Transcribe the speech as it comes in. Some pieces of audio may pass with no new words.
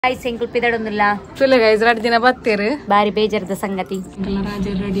guys enku pidadondilla Tulu guys radi dina batteru bari bejarda sangati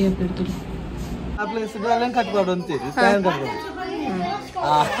Raja ready ಆಗ್ಬಿಡ್ತು आपले सगळ्यांना कटपाडून ते style करतो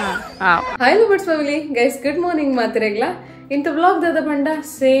Hi Lovebirdz family guys good morning ಮಾತ್ರೆಗ್ಲ ಇಂತ vlog ದಾದ ಬಂಡ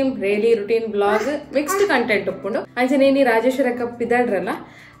same daily routine vlog mixed content ಉಪ್ಪುಂಡು ಅಂಚನೆ ನೀ ರಾಜೇಶ್ವರಿ ಅಕ್ಕ ಪಿದಾಡ್ರಲ್ಲ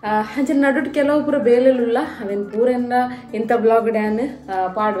ಅಂಚನೆ ನಡುಟ್ ಕೆಲವು ಪೂರ ಬೇಲೆಲುಲ್ಲ ಅವೆನ್ ಪೂರೆನ್ನ ಇಂತ vlog ಡ್ಯಾನ್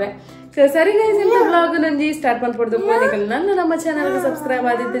ಪಾಡ್ವೆ ಸರಿ ಗೈಸ್ ಇಂತ vlog ನಂಜಿ ಸ್ಟಾರ್ಟ್ ಮಾಡ್ಕೊಡ್ದು ಮನೆಗಳು ನನ್ನ ನಮ್ಮ ಚಾನೆಲ್ ಸಬ್ಸ್ಕ್ರೈಬ್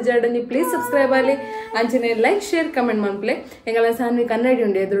ಆದಿತ್ತು ಜರ್ಡನಿ ಪ್ಲೀಸ್ ಸಬ್ಸ್ಕ್ರೈಬ್ ಆಗಲಿ ಅಂಚನೆ ಲೈಕ್ ಶೇರ್ ಕಮೆಂಟ್ ಮನ್ಪ್ಲೆ ಎಂಗಲ ಸಾನ್ವಿ ಕನ್ನಡಿ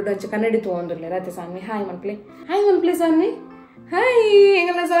ಉಂಡೆ ಎದುರು ಅಂಚೆ ಕನ್ನಡಿ ತಗೊಂಡ್ರಲ್ಲ ರಾತೆ ಸಾನ್ವಿ ಹಾಯ್ ಮನ್ಪ್ಲೆ ಸಾನ್ವಿ ಹಾಯ್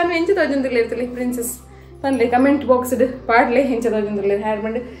ಎಂಗಲ ಸಾನ್ವಿ ಎಂಚ ತೋಜಂದಿರ್ಲಿ ಇರ್ತಲಿ ಪ್ರಿನ್ಸಸ್ ಪನ್ಲೆ ಕಮೆಂಟ್ ಬಾಕ್ಸ್ ಪಾಡ್ಲೆ ಹೆಂಚ ತೋಜಂದಿರ್ಲಿ ಹ್ಯಾಡ್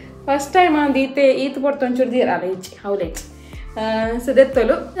ಮಾಡಿ ಫಸ್ಟ್ ಟೈಮ್ ಅಂದ್ ಈತ ಪೊಡ್ತು ಒಂಚೂರು ದೀರ ಅಲ್ಲ ಹೆಚ್ಚಿ ಹೌಲೆ ಸೊ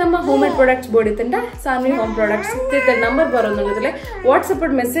ದೆತ್ತಲು ನಮ್ಮ home made products board ಇತ್ತಂಡ Saanvi home products ಇತ್ತ ನಂಬರ್ ಬರೋದು ವಾಟ್ಸಪ್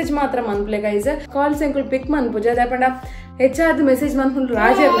ಮೆಸೇಜ್ ಮಾತ್ರ ಮನ್ಪ್ಲೆ ಗೈಸ್ ಕಾಲ್ಸ್ ಎಂಕುಲ್ ಪಿಕ್ ಮನ್ಪುಜ ಅದಾಪಂಡ ಹೆಚ್ಚಾದ ಮೆಸೇಜ್ ಮನ್ಪುಲ್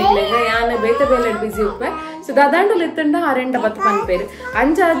ರಾಜರ್ ನಿಕ್ಲೆಗ ಯಾನ ಬೇತ ಬೇಲೆ ಬಿಸಿ ಉಪ್ಪೆ ಸೊ ದಾದಾಂಡಲ್ ಇತ್ತಂಡ ಅರೆಂಡ ಬತ್ತು ಪನ್ಪೇರು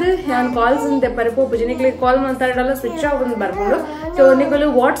ಅಂಚಾದ ಯಾನ್ ಕಾಲ್ಸ್ ಅಂತೆ ಪರಿಪೋಪುಜ ನಿಕ್ಲೆ ಕಾಲ್ ಮಾತಾಡಲ್ಲ ಸ್ವಿಚ್ ಆಫ್ ಅಂತ ಬರ್ಕೊಂಡು ಸೊ ನಿಕಲು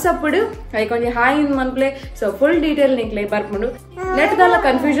ವಾಟ್ಸಪ್ ಐಕೊಂಜಿ ಹಾಯ್ ಇನ್ ಮನ್ಪ್ಲೆ ಸೊ ಫುಲ್ ಡೀಟೇಲ್ ನಿಕ್ಲೆ ಬರ್ಕೊಂಡು ನೆಟ್ ದಾಲ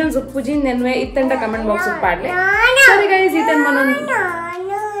ಕನ್ಫ್ಯೂಷನ್ಸ್ ಉಪ್ಪುಜಿ ನೆನ್ವೆ ಇತ್ತಂಡ ಕಮೆಂಟ್ ಬಾಕ್ಸ್ ಪಾಡ್ಲೆ ಸರಿ ಗೈಸ್ ಈತನ್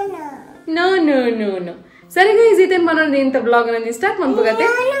ನೋ ಸರಿ ಗೈಸ್ ಈತನ್ ಮನೋನ್ ಇಂತ blog ನಂಜಿ start ಮನ್ಪುಗತೆ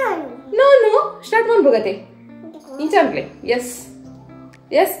no start ಮನ್ಪುಗತೆ ಇಂಚಾನ್ಪ್ಲೆ S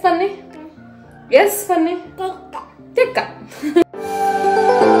ಪನ್ನಿ ತೆಕ್ಕ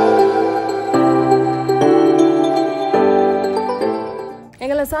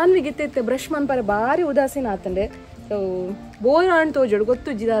ಎಂಗಲ ಸಾನ್ವಿ ಗಿತ್ತೆ ಬ್ರಷ್ ಮನ್ಪರೆ ಬಾರಿ ಉದಾಸೀನ ಆತಂಡೆ ಬೋರ್ ಆಣ್ ತೋಜೋಡು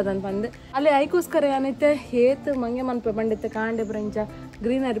ಗೊತ್ತುಜ್ಜಿದಾದನ್ ಪಂದ್ ಅಲ್ಲಿ ಐಕೋಸ್ಕರ ಏನೈತೆ ಹೇತ್ ಮಂಗೆ ಮನ್ಪ ಬಂಡಿತ್ತೆ ಕಾಂಡೆ ಬ್ರಂಚ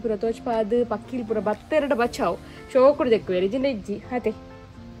ಗ್ರೀನರಿ ಪುರ ತೋಚ್ಪ ಅದು ಪಕ್ಕಿಲ್ ಪುರ ಬತ್ತೆರಡು ಬಚಾವು ಶೋಕುಡು ದೆಕ್ಕುವೇರಿ ಜಿಂದ ಇಜ್ಜಿ ಹಾತೆ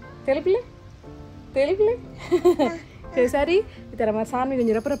ತೆಲಿಪ್ಲೆ ಸರಿ ಈ ಥರ ಮ ಸಾನ್ವಿ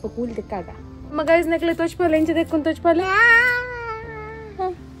ಗೊಂಜಿ ರಪ್ಪ ಕೂಲ್ ತೆಕ್ಕಾಗ ಅಮ್ಮ ಗೈಸ್ ನೆಕ್ಲೆ ತೋಚ್ಪಾಲೆ ಎಂಚ ದೆಕ್ಕುನ್ ತೋಚ್ಪಾಲೆ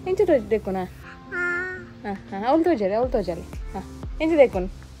ಎಂಚ ತೋಚ್ ದೆಕ್ಕುನಾ ಅವಳು ತೋಜಾಲೆ ಎಂಚ ದೆಕ್ಕುನ್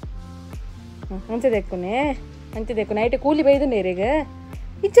ಅಂಚೆ ದೆಕ್ಕು ನೈಟ್ ಕೂಲಿ ಬೈದು ನೇರಿಗೆ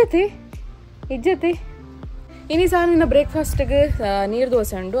ಇಜ್ಜತಿ ಇನಿ ಸಾನಿನ ಬ್ರೇಕ್ಫಾಸ್ಟ್ಗೆ ನೀರು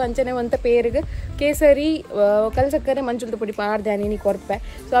ದೋಸೆ ಉಂಡು ಅಂಚನೆ ಒಂತ ಪೇರಿಗೆ ಕೇಸರಿ ಕಲ್ಸಕ್ಕರೆ ಮಂಚುಲ್ದ ಪುಡಿ ಪಾಡ್ದೆ ನೀನಿ ಕೊರ್ಪೆ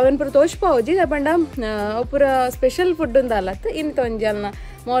ಸೊ ಅವನ್ ಪುರ ತೋಚ್ಪಾವಜಿ ಪಂಡ ಪುರ ಸ್ಪೆಷಲ್ ಫುಡ್ ಅಲ್ಲತ್ತು ಇಂತ ಒಂಜಿ ಅಲ್ನ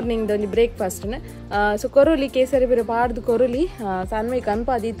ಮಾರ್ನಿಂಗ್ದು ಒಂಜಿ ಬ್ರೇಕ್ಫಾಸ್ಟ್ನ ಸೊ ಕೊರೋಲಿ ಕೇಸರಿ ಪುರ ಪಾಡ್ದು ಕೊರೋಲಿ ಸಾನ್ವಿ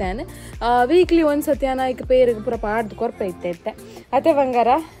ಕನ್ಪಾದೀತೇನೆ ವೀಕ್ಲಿ ಒಂದ್ಸತಿ ಅನಾಯ್ಕ ಪೇರಿಗೆ ಪುರ ಪಾಡ್ದು ಕೊರ್ಪೆ ಇತ್ತೆ ಅತ್ತೆ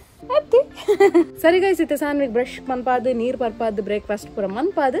ಬಂಗಾರ ಅತ್ತಿ ಸರಿ ಗೈಸಿತ್ತೆ ಸಾನ್ವಿಗೆ ಬ್ರಷ್ ಮನ್ಪಾದು ನೀರು ಪರ್ಪಾದು ಬ್ರೇಕ್ಫಾಸ್ಟ್ ಪೂರ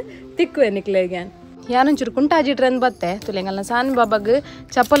ಮನ್ಪಾದು ತಿಕ್ಕುವೆ ನಿಕ್ಲೆಗೆ ಯಾನೊಂಚೂರು ಕುಂಟಾಜಿಟ್ರೆ ಅಂದ್ ಬತ್ತೆ ತುಲೆಂಗಲ್ಲ ಸಾನ್ವಿ ಬಾಬಾಗ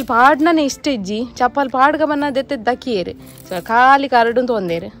ಚಪ್ಪಲ್ ಪಾಡ್ನೇ ಇಷ್ಟ ಇಜ್ಜಿ ಚಪ್ಪಲ್ ಪಾಡ್ಗ ಬನ್ನದೆತ್ತೆ ದಕ್ಕಿಯೇರಿ ಸೊ ಖಾಲಿ ಕರಡು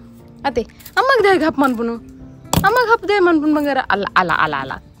ತೊಂದೇರಿ ಅತ್ತೆ ಅಮ್ಮಗ್ ದಾಗ ಹಪ್ ಮನ್ಪುನು ಅಮ್ಮಗ್ ಹಪ್ದೇ ಮನ್ಪುನ್ ಬಂಗಾರ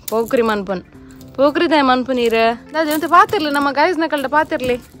ಅಲ್ಲ ಪೋಕ್ರಿ ಮನ್ಪುನ್ ಪೋಕ್ರಿದೇ ಮನ್ಪು ನೀರು ಅದೇ ಮತ್ತೆ ಪಾತಿರ್ಲಿ ನಮ್ಮ ಗಾಯಸ್ನ ಕಳ್ದ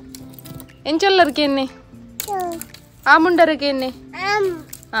ಪಾತಿರ್ಲಿ ಎಂಚೆಲ್ಲರ್ಕೇನೆ ಆ ಮುಂಡರಕೇನೆ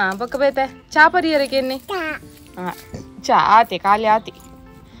ಪಕ್ಕ ಬೇತೆ ಚಾ ಪರಿಯರಕೇನೆ ಚಾ ಆತಿ ಖಾಲಿ ಆತಿ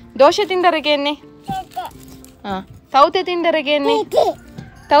ದೋಸೆ ತಿಂದರಕೇನೆ ತೌತೆ ತಿಂದರಕೇನೆ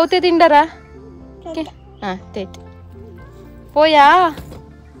ತೌತೆ ತಿಂದರ ತೇತಿ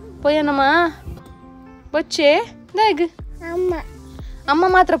ಪೋಯನಮ್ಮ ಬೊಚ್ಚೆ ದಾಗ ಅಮ್ಮ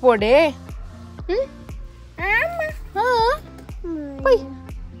ಮಾತ್ರ ಪೋಡೆ ಪೊಯ್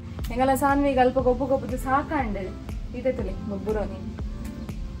ಎಂಗಲ ಸಾನ್ವಿಗೆ ಅಲ್ಪ ಗೊಬ್ಬದು ಸಾಕಾಂಡೆ ಇದೆ ತುಲೆ ಮುಬ್ಬುರೋ ನೀನು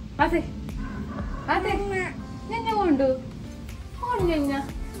ಅದೇ ನೆನ್ನೆ ಉಂಡು ನೆನ್ನೆ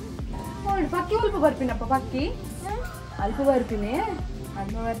ಪಕ್ಕಿ ಅಲ್ಪ ಬರ್ತೀನಪ್ಪ ಪಕ್ಕಿ ಅಲ್ಪ ಬರ್ತೀನಿ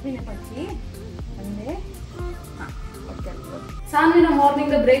ಪಕ್ಕಿ ಅಂದೆ ಸಾನ್ವಿನ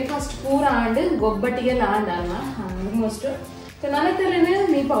ಮಾರ್ನಿಂಗ್ ಬ್ರೇಕ್ಫಾಸ್ಟ್ ಪೂರ ಆಂಡ್ ಗೊಬ್ಬಟ್ಟಿಗೆಲ್ಲ ಆಂಡ್ ಅಲ್ವಾ ಆಲ್ಮೋಸ್ಟ್ ನನ್ನ ತಲೆನೇ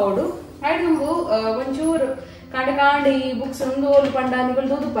ನೀಪ ಅವಡು ಆಯ್ತು ನಮಗೂ ಒಂಚೂರು ಕಾಂಡೆ ಈ ಬುಕ್ಸ್ ಒಂದು ಓಲ್ ಪಂಡ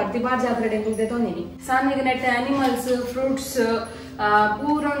ನಿಗಳ್ದು ಬರ್ತಿ ಬಾರ್ ಜಾತ್ರೆ ಎಂಕುಲ್ದೆ ತೊಂದಿನಿ ಸಾನ್ವಿಗೆ ನೆಟ್ಟ ಅನಿಮಲ್ಸ್ ಫ್ರೂಟ್ಸ್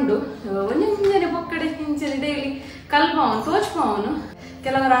ಪೂರುಂಡು ಒಂಜಿ ಮುಂಜಾನೆ ಪೊಕ್ಕಡೆ ಹಿಂಚನೆ ಡೈಲಿ ಕಲ್ಪವನು ತೋಚ್ಪವನು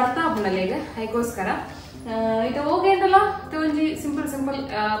ಕೆಲವರು ಅರ್ಥ ಆಪುಂಡಲ್ಲ ಈಗ ಅದಕ್ಕೋಸ್ಕರ ಇದು ಹೋಗೇಂಡಲ್ಲ ಒಂಜಿ ಸಿಂಪಲ್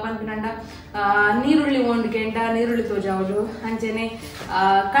ಪನ್ಪಿನಂಡ ನೀರುಳ್ಳಿ ಉಂಡ್ಕೆಂಡ ನೀರುಳ್ಳಿ ತೋಜಾವಲು ಅಂಚನೆ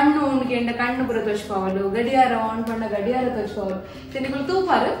ಕಣ್ಣು ಉಂಡ್ಕೆಂಡ ಕಣ್ಣು ಪುರ ತೋಚ್ಪಾವಲು ಗಡಿಯಾರ ಉಂಡ್ ಪಂಡ ಗಡಿಯಾರ ತೋಚ್ಪಾವಲು ತಿನ್ನಿಗಳು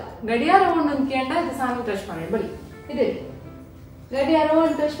ತೂಪಾರು ಗಡಿಯಾರ ಉಂಡು ಉಂಡ್ಕೆಂಡ ಇದು ಸಾನ್ವಿ ತೋಚ್ಪಾವಳು ಬಲಿ ಇದೆ ಗಡಿಯಾರ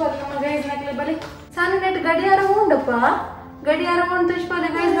ಉಂಡು ತೋಚ್ಪಾವಲು ನಮ್ಮ ಗೈಸ್ ನಕ್ಲೆ ಬಲಿ ಸಾನ್ವಿ ನೆಟ್ ಗಡಿಯಾರ ಉಂಡಪ್ಪ ಗಡಿಯಾರ ಉಂಡು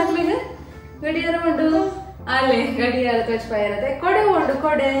ತೋಚ್ಪಾವಲೆ ಗೈಸ್ ನಕ್ಲಿಗೆ ಗಡಿಯಾರ ಉಂಡು ಅಲ್ಲೇ ಗಡಿಯಾರ ತೋಚ್ಪಾಯಿರತ್ತೆ ಕೊಡೆ ಉಂಡು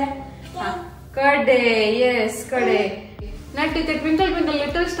ಕೊಡೆ ಎಸ್ ಕಡೆ ನಟ್ಟಿತ್ತೆ ಟ್ವಿಂಕಲ್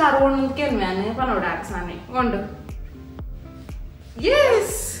ಲಿಟಲ್ ಸ್ಟಾರ್ ಒಂದು ಕೇರ್ ಮ್ಯಾನ್ ಪನೋಡಾಕ್ಸ್ ನಾನೇ ಉಂಡು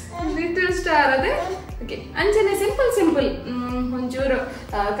ಎಸ್ ಲಿಟಲ್ ಸ್ಟಾರ್ ಅದೇ ಓಕೆ ಅಂಚನೆ ಸಿಂಪಲ್ ಒಂಚೂರು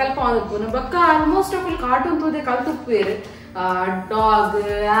ಕಲ್ಪ ಆದಪ್ಪುನು ಬೊಕ್ಕ almost of cartoon ತೂದೆ ಕಲ್ತುಪ್ಪೇರು dog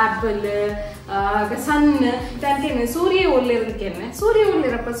apple ಸನ್ ಇದಂತೇನೆ ಸೂರ್ಯ ಒಳ್ಳೆರದಕ್ಕೇನೆ ಸೂರ್ಯ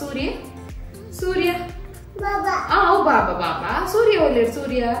ಒಳ್ಳೆರಪ್ಪ ಸೂರ್ಯ ಅವು ಬಾಬಾ ಸೂರ್ಯ ಒಳ್ಳೆರು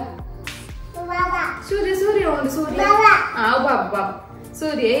ಸೂರ್ಯ ಉಂಡು ಸೂರ್ಯ ಅವು ಬಾಬಾ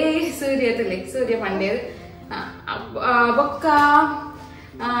ಸೂರ್ಯ ತಲೆ ಸೂರ್ಯ ಪಂಡೇರು ಬೊಕ್ಕ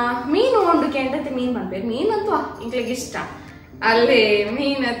ಮೀನು ಉಂಡು ಕೆಂಡತೆ ಮೀನ್ ಪಂಪೇರು ಮೀನಂತೂ ಇಂಕ್ಲಿಗೆ ಇಷ್ಟ ಅಲ್ಲೇ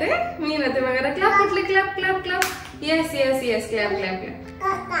ಮೀನತೆ ಮಗರ clap Kohli clap S clap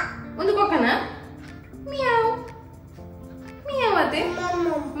ಒಂದು ಕೊಕ್ಕನ ಮಿಯಾವ್ ಅತ್ತೆ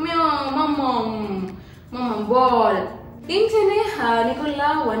ಮಮ್ಮ ಬಾಲ್ ಇಂಚನೆ ನಿಕೊಲ್ಲ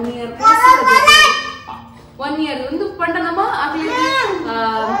 1 year 1 year ಒಂದು ಪಂಡನಮ್ಮ ಆಗ್ಲಿ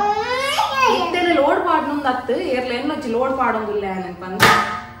ಲೋಡ್ ಪಾಡ್ನೊಂದು ಅತ್ತು ಏರ್ಲ ಎನ್ನೊಚ್ಚಿ ಲೋಡ್ ಪಾಡೊಂದಿಲ್ಲ ಅನ್ಪಂದ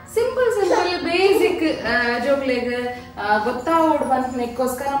ಸಿಂಪಲ್ ಬೇಸಿಕ್ ಜೋಕ್ಲೆಗ್ ಗೊತ್ತಾವೋಡು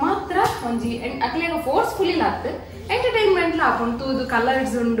ಬಂದಕ್ಕೋಸ್ಕರ ಮಾತ್ರ ಒಂಜಿ ಅಕ್ಲೆಗ ಫೋರ್ಸ್ಫುಲಿ ಆತ್ ಎಂಟರ್ಟೈನ್ಮೆಂಟ್ ಹಾಕೊಂಡು ತೂದು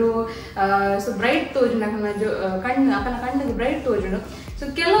ಕಲರ್ಸ್ ಉಂಡು ಸೊ ಬ್ರೈಟ್ ತೋಜುಂಡು ಅಕ್ಕನ ಕಣ್ಣಿಗೆ ಬ್ರೈಟ್ ತೋಜುಂಡು ಸೊ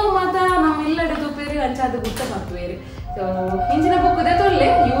ಕೆಲವು ಮಾತ ನಮ್ಮ ಇಲ್ಲಡೆ ತೂಪೇರಿ ಅಂಚಾದ ಗುತ್ತ ಬರ್ತುವೇರಿ ಸೊ ಹಿಂಚಿನ ಬುಕ್ಕದೆ ತೊಲ್ಲೆ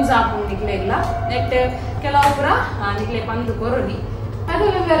ಯೂಸ್ ಹಾಕೊಂಡು ನಿಕ್ಲೆ ಇಲ್ಲ ನೆಟ್ ಕೆಲವು ಪುರ ನಿಕ್ಲೆ ಪಂದು ಕೊರೊಡಿ ಅದು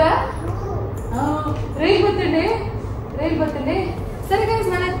ಬೇರೆ ರೈಲ್ ಬರ್ತಂಡೆ ಸರಿ ಗೈಸ್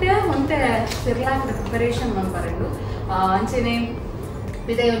ನನತ್ತೆ ಒಂತೆ ಸಿರ್ಲಾಕ್ ಪ್ರಿಪರೇಷನ್ ಮನ್ಪರೆಂಡು ಅಂಚೆನೆ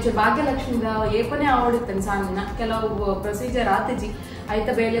ಇದೇ ಒಂಚೂರು ಭಾಗ್ಯಲಕ್ಷ್ಮಿದ ಏಪನೇ ಆವಡುತ್ತೇನೆ ಸಾಂಗಿನ ಕೆಲವು ಪ್ರೊಸೀಜರ್ ಆತಜಿ ಐತ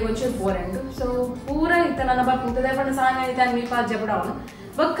ಬೇಲೆ ಒಂಚೂರು ಬೋರೆಂಡು ಸೊ ಪೂರ ಇತ್ತ ನನ್ನ ಬರ್ತಿಂತದೆ ಬಣ್ಣ ಸಾಂಗ್ ಐತೆ ಅನ್ವಿ ಪಾಜ್ಯ ಬಿಡ ಅವನು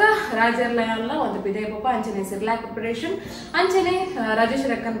ಬೊಕ್ಕ ರಾಜರ್ಲ ಒಂದು ಪಿದೆ ಪಪ್ಪ ಅಂಚನೆ ಸಿರ್ಲಾಕ್ ಪ್ರಿಪರೇಷನ್ ಅಂಚನೆ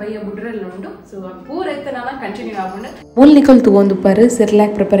ರಾಜೇಶ್ವರಿ ಅಕ್ಕನ ಬಯ್ಯ ಬುಡ್ರೆಲ್ಲ ಉಂಡು ಸೊ ಪೂರ ಇತ್ತ ನಾನು ಕಂಟಿನ್ಯೂ ಆಗೊಂಡು ಮೂಲ್ನಿಕಲ್ ತಗೊಂಡು ಪರ್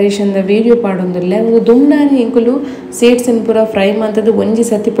ಸಿರ್ಲಾಕ್ ಪ್ರಿಪರೇಷನ್ ವಿಡಿಯೋ ಪಾಡೊಂದಿಲ್ಲ ದುಮ್ನಾನಿ ಇಂಕುಲು ಸೀಡ್ಸ್ ಪೂರ ಫ್ರೈ ಮಂತದ್ದು ಒಂಜಿ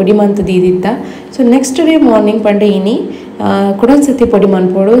ಸತಿ podi ಮಂತದ್ದು ಇದಿತ್ತ so next day morning ಪಂಡೆ ಇನಿ ಕುಡೊಂದು ಸತಿ ಪೊಡಿ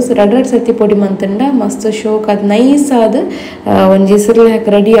ಮನ್ಪೋಡು ರಡ್ ಸತಿ ಪೊಡಿ ಮಂತಂಡ ಮಸ್ತ್ ಶೋಕ್ ಅದು ನೈಸ್ ಆದ ಒಂಜಿ ಸಿರ್ಲಾಕ್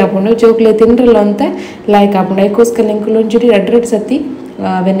ರೆಡಿ ಆಪುಂಡು ಜೋಕ್ಲೆ ತಿನ್ರಲ್ಲ ಅಂತ ಲೈಕ್ ಆಪುಂಡು ಅದಕ್ಕೋಸ್ಕರ ಇಂಕುಲು ಒಂಚೂರಿ ರಡ್ ಸತಿ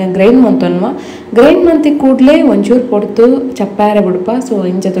ಅವೆನ ಗ್ರೈಂಡ್ ಮಂತನ್ವ ಗ್ರೈಂಡ್ ಮಂತಿ ಕೂಡಲೇ ಒಂಚೂರು ಪೊಡ್ತು ಚಪ್ಪಾರ ಬಿಡಪ ಸೊ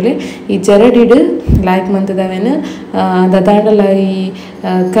ಇಂಚತೊಲೆ ಈ ಜರಡಿಡು ಲಾಯ್ಕ್ ಮಂತದವೆನ ದದಾಂಡಲ ಈ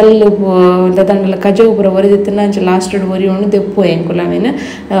ಕಲ್ಲು ದದಾಂಡಲ ಕಜವು ಪೂರ ಒರಿದಿತ್ತನ ಅಂಚ ಲಾಸ್ಟ್ ಒರಿ ಉಂಡು ದೆಪ್ಪು ಎಂಕುಲ ಅವೆನ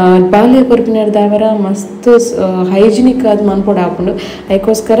ಬಾಲ್ಯ ಕೊರ್ಪಿನಡ್ದವರ ಮಸ್ತ್ ಹೈಜಿನಿಕ್ ಅದು ಮನ್ಪೊಡು ಹಾಕೊಂಡು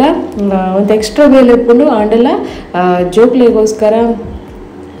ಅದಕ್ಕೋಸ್ಕರ ಒಂದು ಎಕ್ಸ್ಟ್ರಾ ಬೇಲೆ ಇಟ್ಕೊಂಡು ಆಂಡಲ ಜೋಕ್ಲೆಗೋಸ್ಕರ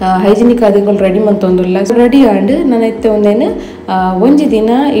ಹೈಜಿನಿಕ್ ಆದಿಗಳು ರೆಡಿ ಮಂತೊಂದುಲ್ಲ ರೆಡಿ ಆಂಡ್ ನಾನು ಎತ್ತೆ ಒಂದೇನು ಒಂಜಿ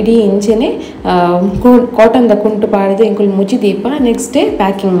ದಿನ ಇಡೀ ಇಂಚೆನೆ ಕಾಟನ್ದ ಕುಂಟು ಪಾಡಿದೆ ಇಂಕುಲು ಮುಚ್ಚಿ ದೀಪ ನೆಕ್ಸ್ಟ್ ಡೇ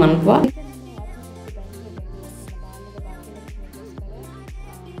ಪ್ಯಾಕಿಂಗ್ ಮನ್ಪ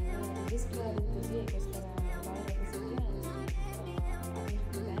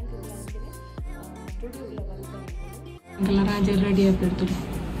ರೆಡಿ ಆಗ್ಬಿಡ್ತು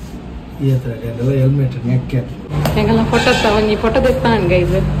ಹೆಂಗಲ್ಲ ಫೋಟೋ ಒಂಜಿ ಫೋಟೋ ತೆತ್ತಾನ್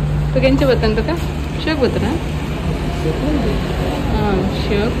ಗೈಸ್ ಎಂಚ ಬತ್ತಂತ ಶೋಕ್ ಬತ್ತನ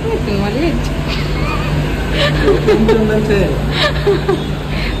ಶೋಕ್ ಬತ್ತನ ಒಳ್ಳೆ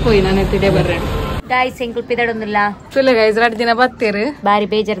ಹೋಯ್ ನಾನು ಎತ್ತಿಡೆ ಬರ್ರೆ ಗಾಯ್ಸ್ ಎಂಕುಲ್ ಪಿದಡೊಂದಿಲ್ಲ ತುಲೆ ಗೈಸ್ 2 ದಿನ ಬತ್ತೇರು ಬಾರಿ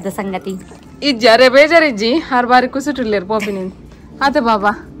ಬೇಜಾರದ ಸಂಗತಿ ಇಜ್ಜಾರೆ ಬೇಜಾರಿಜ್ಜಿ ಆರ್ ಬಾರಿ ಕುಸುಟಿರ್ಲೇರು ಪೋಪಿನಿ ಆತೆ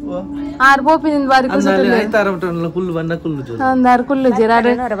ಬಾಬಾ ಆರ್ ಪೋಪಿನಿಂದ ಬಾರಿ ಕುಲ್ಲು ಕುಲ್ಲು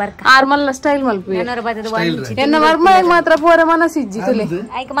ಆರ್ ಮಲ್ಲ ಸ್ಟೈಲ್ ಮಲ್ಪಿ ಎನ್ನ ಮರ್ಮ ಮಾತ್ರ ಪೋರ ಮನಸ್ಸಿಜ್ಜಿ ತುಲೆ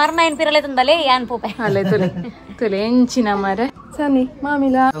ಐಕ ಮರ್ಮ ಏನ್ ಪಿರಲೆ ತಂದಲೆ ಯಾನ್ ಪೋಪೆ ಅಲ್ಲೇ ತುಲೆ ತುಲೆ ಎಂಚಿನ ಮಾರೆ ಸನಿ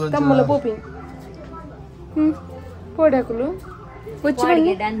ಮಾಮಿಲ ತಮ್ಮಲ ಪೋಪಿ ಪೋಡಾಕುಲು ಬುಚ್ಚಿ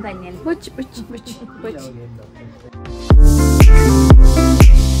ಬನ್ನಿ ಡನ್ ಬನ್ನಿ ಬುಚ್ಚಿ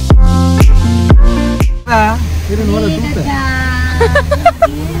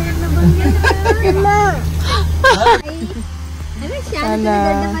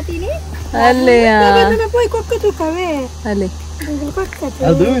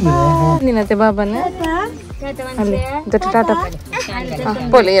ನಿನ್ನತೆ ಬಾಬನ ಟಾಟಾ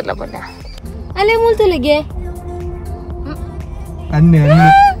ಪೋಲೆ ಇರ್ಲ ಬನ್ನ ಅಲ್ಲೇ ಮೂಲ್ತಲೆಗೆ अन्य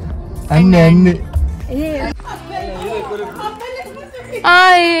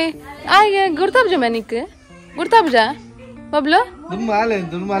आय गुर्ताब्जा मैनिक गुर्ताब्जा बब्लो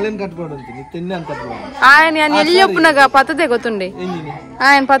దుమ్మాలేన్ కట్టుకోవడానికి తిన్నాను కట్టుకోవాలి ఆయన ఎల్లొప్పునగా పతదే గొతుండే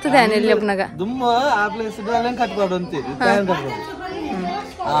ఆయన పతదే ఆయన ఎల్లొప్పునగా దుమ్మ ఆ ప్లేస్ దాలేన్ కట్టుకోవడానికి టైం కట్టుకోవాలి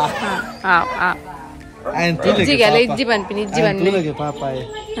ఆయన ఇజ్జిగల ఇజ్జి పన్పి ఇజ్జి పన్పి ತುಲಗೆ ಪಾಪಾಯ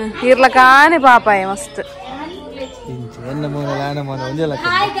ಇರ್ಲಕಾನೆ ಪಾಪಾಯ ಮಸ್ತ್ ಎನ್ನ ಮೋನ ಲಾನ ಮೋನ ಒಂದೆಲ್ಲ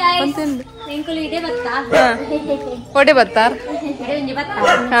ಹಾಯ್ ಗೈಸ್ ಎಂಕುಲು ಇದೆ ಬತ್ತಾ ಒಡೆ ಬತ್ತಾರ್ ಇದೆ ಒಂಜಿ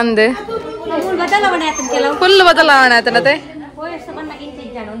ಬತ್ತಾ ಅಂದೆ ಫುಲ್ ಬದಲಾವಣೆ ಆತನ ಕೆಲವು ಫುಲ್ ಬದಲಾವಣೆ ಆತನತೆ ಹೋಯ್ ಸಬನ್ನ ಗಿಂತ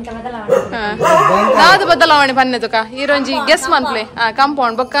ಇಜ್ಜಾಡು ದಾದ ಬದಲಾವಣೆ ಪನ್ನೆ ತುಕ ಈರೊಂಜಿ ಗೆಸ್ ಮನ್ಪ್ಲೆ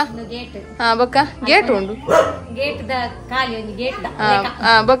ಕಾಂಪೌಂಡ್ ಬೊಕ್ಕ ಬೊಕ್ಕ ಗೇಟ್ ಉಂಡು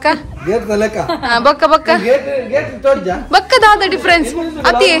ಬೊಕ್ಕ ಬೊಕ್ಕ ಬೊಕ್ಕ ಬೊಕ್ಕ ದಾದ ಡಿಫ್ರೆನ್ಸ್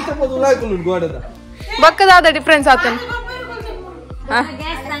ಅತಿ ಬೊಕ್ಕ ದಾದ ಡಿಫ್ರೆನ್ಸ್ ಆತನ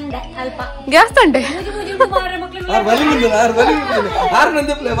ಗ್ಯಾಸ್ ತಂಡೆ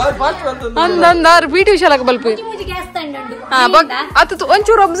ಅಂದಾರು ಪಿ ಟಿ ವಿಶಾಲಕ್ಕೆ ಬಲ್ಪು ಅತ್ತು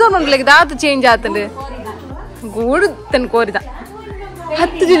ಒಂಚೂರು ಒಬ್ಸರ್ವ್ ಮಾಡ್ಲಿಕ್ಕೆ ದಾತ ಚೇಂಜ್ ಆತಂಡೆ ಗೂಡು ತನ್ ಕೋರಿದ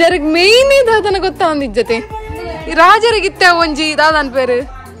 10 ಜನರಿಗೆ ಮೇಯ್ನ್ ದಾದನ ಗೊತ್ತಾ ಒಂದ್ ಇಜ್ಜತೆ ಈ ರಾಜರಿಗಿತ್ತ ಒಂಜಿ ದಾದನ್ ಪೇರು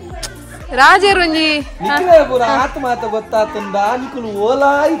ರಾಜರು ಒಂಜಿ ಆತ್ಮಾತ ಗೊತ್ತಾತಂದ ಅನಿಕುಲು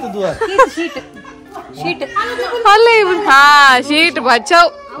ಓಲಾಯ್ತದು ಶೀಟ್ ಅಲ್ಲೇ ಶೀಟ್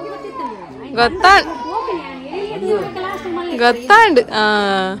ಬಚಾವ್ ಗೊತ್ತಾಂಡ್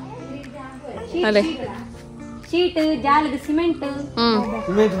ಅಲ್ಲೇ ಶೀಟ್ ಜಾಲದ ಸಿಮೆಂಟ್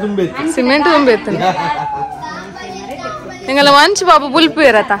ಸಿಮೆಂಟ್ ತುಂಬೈತ ನಿಂಗಲ್ಲ ಮಂಚು ಬಾಬು ಬುಲ್ಪು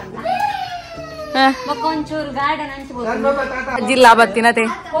ಇರತ್ತ ಅಜ್ಜಿಲ್ಲ ಬತ್ತಿನತೆ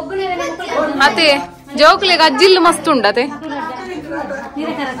ಅತೆ ಜೋಕ್ಲೆಗ್ ಅಜ್ಜಿಲ್ ಮಸ್ತ್ ಉಂಡತೆ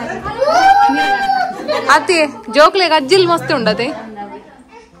ಅತಿ ಜೋಕ್ಲೆಗ್ ಅಜ್ಜಿಲ್ ಮಸ್ತ್ ಉಂಡತೆ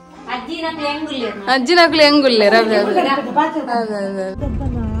ಅಜ್ಜಿನಕ್ಲು ಹೆಂಗುಲ್ಲೆ ರವಿ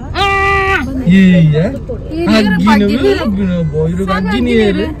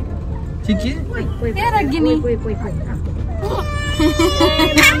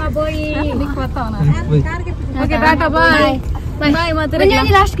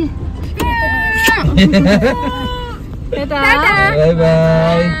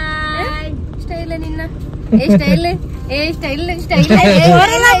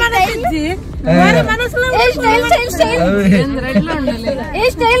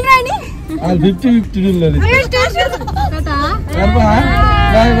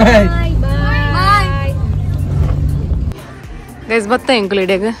ಗೈಸ್ ಬತ್ತ ಎಂಕುಲು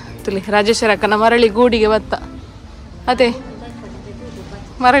ಇಡಿಯಾಗ ತುಲಿ ರಾಜೇಶ್ವರಿ ಅಕ್ಕನ ಮರಳಿ ಗೂಡಿಗೆ ಬತ್ತ ಅದೇ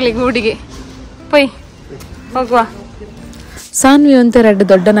ಮರಳಿ ಗೂಡಿಗೆ ಪೈ ಹೋಗುವ ಸಾನ್ವಿ ಅಂತ ಎರಡು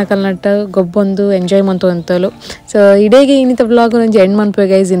ದೊಡ್ಡ ನಕಲ್ ನಟ್ಟ ಗೊಬ್ಬೊಂದು ಎಂಜಾಯ್ ಮಂತು ಅಂತಲು ಸೊ ಇಡೇಗೆ ಇನ್ನಿತ ವ್ಲಾಗ್ ಒಂಜಿ ಎಂಡ್ ಮನ್ಪೆ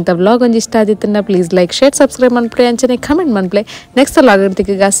ಗೈಸ್ ಇಂಥ ವ್ಲಾಗ್ ಒಂಜಿ ಇಷ್ಟ ಆದಿತ್ತಂಡ ಪ್ಲೀಸ್ ಲೈಕ್ ಶೇರ್ ಸಬ್ಸ್ಕ್ರೈಬ್ ಮನ್ಪೆ ಅಂಚನೆ comment ಮನ್ಪೆ next vlog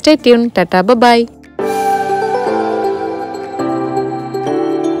ಇರ್ತಿಗ stay tune Tata ಬಾಯ್